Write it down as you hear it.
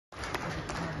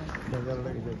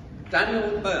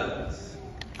Daniel Burns.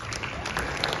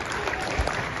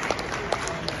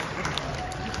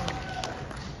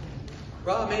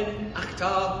 Ramin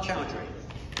Akhtar Chowdhury.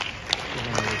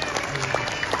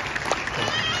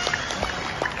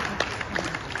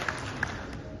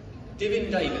 Divin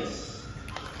Davis.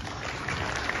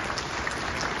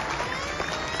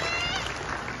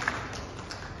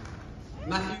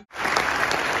 Matthew.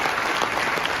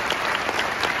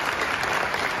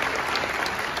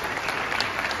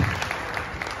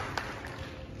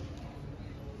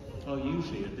 Well,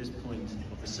 usually at this point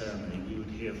of the ceremony we would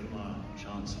hear from our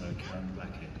Chancellor, Karen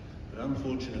Blackett, but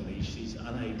unfortunately she's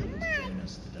unable to join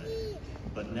us today.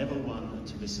 But never one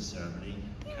to miss a ceremony,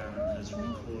 Karen has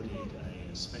recorded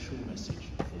a special message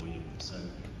for you, so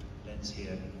let's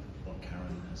hear what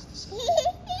Karen has to say.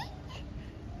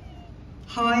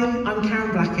 Hi, I'm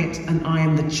Karen Blackett and I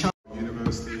am the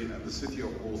University and the City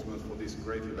of Portsmouth for this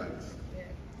great event.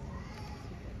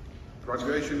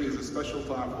 Graduation is a special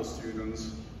time for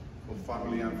students, for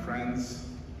family and friends,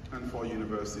 and for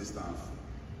university staff.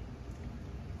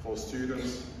 For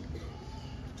students,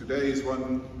 today is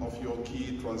one of your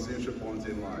key transition points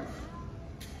in life.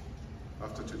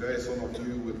 After today, some of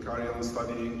you will carry on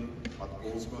studying at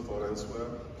Portsmouth or elsewhere.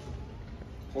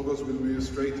 Others will move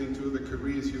straight into the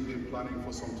careers you've been planning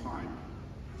for some time.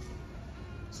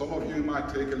 Some of you might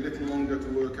take a little longer to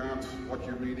work out what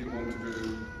you really want to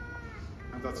do,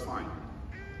 and that's fine.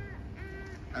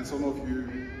 And some of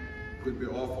you will be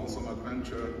off on some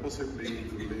adventure, possibly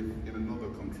to live in another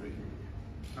country,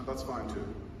 and that's fine too.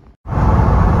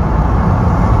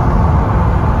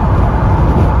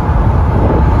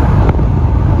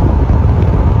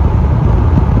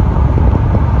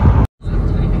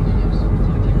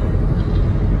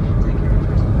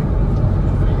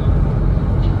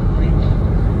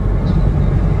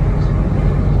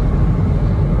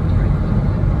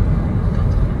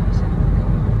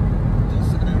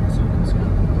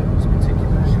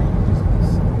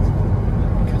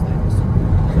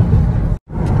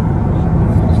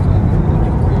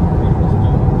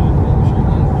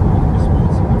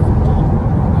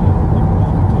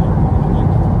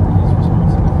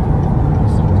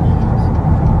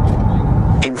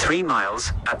 In 3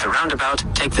 miles, at the roundabout,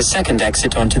 take the second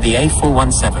exit onto the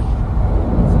A417.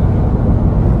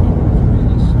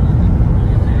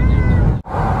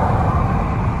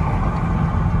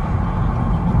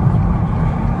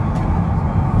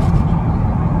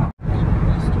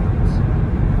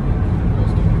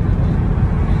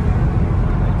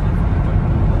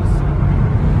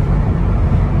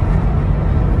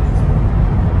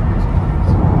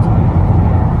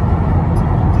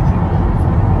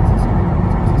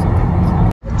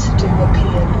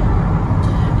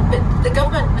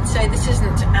 Say this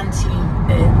isn't an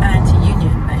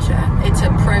anti-union measure, it's a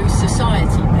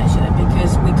pro-society measure,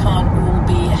 because we can't all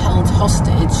be held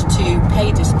hostage to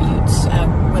pay disputes,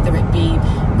 whether it be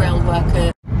rail workers,